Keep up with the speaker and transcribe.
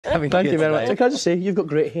Thank you very much. Can I just say, you've got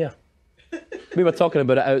great hair. We were talking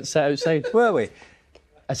about it outside. Were we?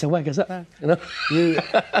 It's a wig, is it? You know?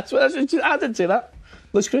 I didn't say that.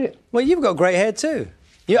 Looks great. Well, you've got great hair too.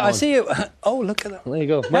 I see you. Oh, look at that. There you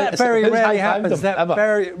go. That very rarely happens. That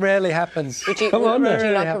very rarely happens. Would you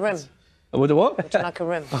like a rim? Would a what? Would you like a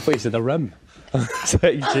rim? I thought you said a rim.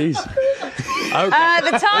 Jeez.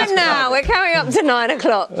 The time now, we're coming up to 9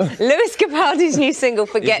 o'clock. Lewis Capaldi's new single,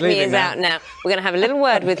 Forget Me, is out now. We're going to have a little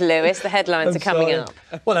word with Lewis. The headlines are coming up.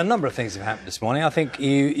 Well, a number of things have happened this morning. I think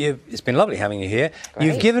it's been lovely having you here. Great.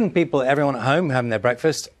 You've given everyone at home having their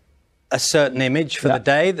breakfast, a certain image for the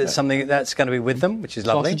day, that's something that's going to be with them, which is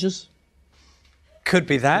lovely. Sausages. Could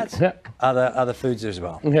be that. Yeah. Other foods as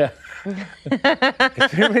well. Yeah.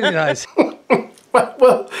 It's been really nice.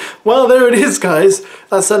 Well, there it is, guys.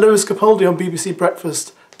 That's Lewis Capaldi on BBC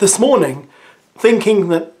Breakfast this morning, thinking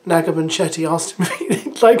that NAGA Munchetty asked him if he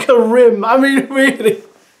like a rim. I mean, really.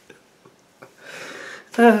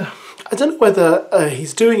 I don't know whether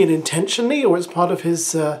he's doing it intentionally or it's part of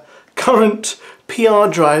his current PR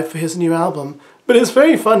drive for his new album, but it's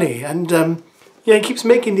very funny, and yeah, he keeps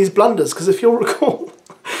making these blunders, because if you'll recall,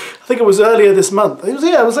 I think it was earlier this month. It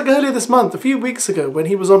was like earlier this month, a few weeks ago, when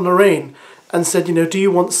he was on Lorraine and said, you know, do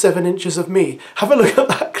you want 7 inches of me? Have a look at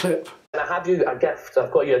that clip. And I have you a gift.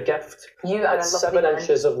 I've got you a gift. You are 7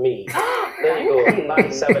 inches of me. There you go.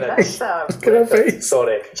 That's 7 inches. Look at her face.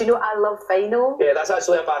 Sorry. Do you know I love vinyl? Yeah, that's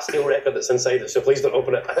actually a Bastille record that's inside it, so please don't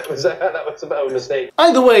open it. That was a bit of a mistake.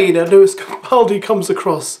 Either way, you know, Lewis Capaldi comes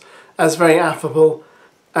across as very affable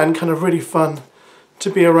and kind of really fun to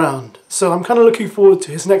be around. So I'm kind of looking forward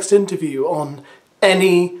to his next interview on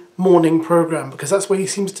any morning programme, because that's where he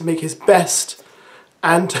seems to make his best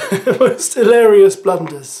and most hilarious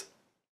blunders.